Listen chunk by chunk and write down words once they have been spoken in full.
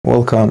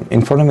Welcome,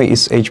 in front of me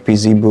is HP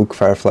ZBook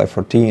Firefly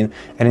 14,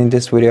 and in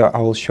this video I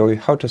will show you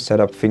how to set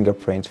up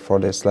Fingerprint for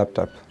this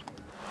laptop.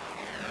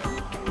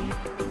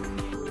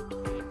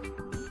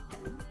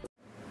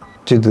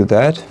 To do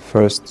that,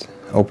 first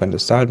open the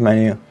Start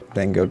menu,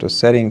 then go to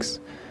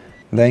Settings,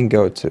 then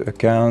go to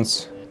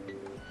Accounts,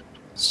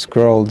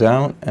 scroll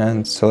down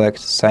and select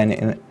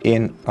Sign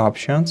in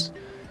Options,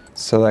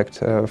 select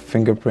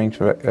Fingerprint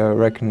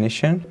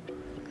Recognition,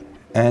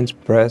 and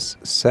press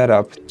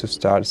Setup to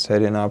start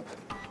setting up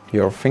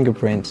your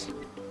fingerprint.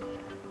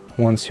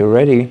 Once you're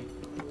ready,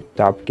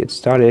 tap Get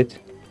Started.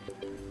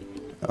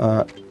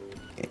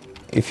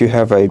 If you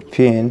have a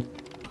pin,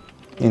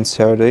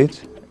 insert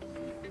it.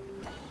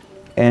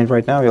 And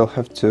right now you'll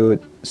have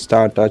to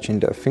start touching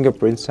the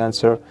fingerprint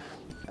sensor.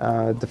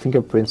 The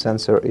fingerprint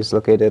sensor is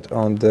located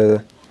at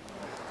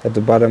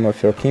the bottom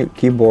of your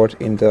keyboard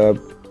in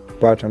the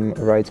bottom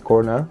right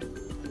corner.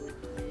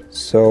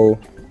 So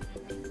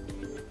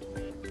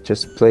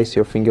just place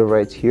your finger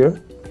right here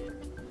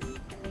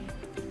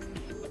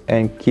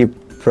and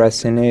keep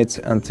pressing it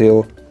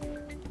until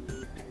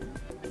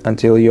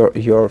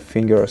your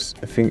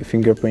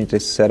fingerprint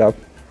is set up.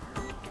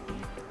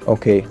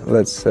 Okay,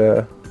 let's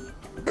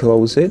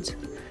close it,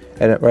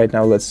 and right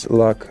now let's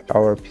lock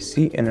our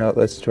PC and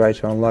let's try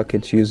to unlock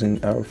it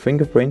using our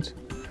fingerprint.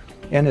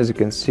 And as you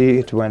can see,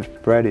 it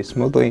went pretty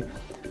smoothly.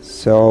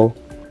 So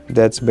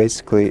that's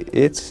basically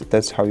it.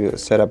 That's how you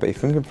set up a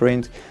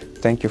fingerprint.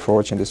 Thank you for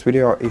watching this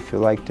video. If you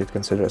liked it,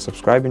 consider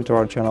subscribing to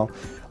our channel,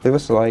 leave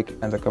us a like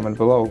and a comment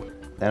below,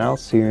 and I'll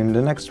see you in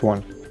the next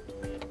one.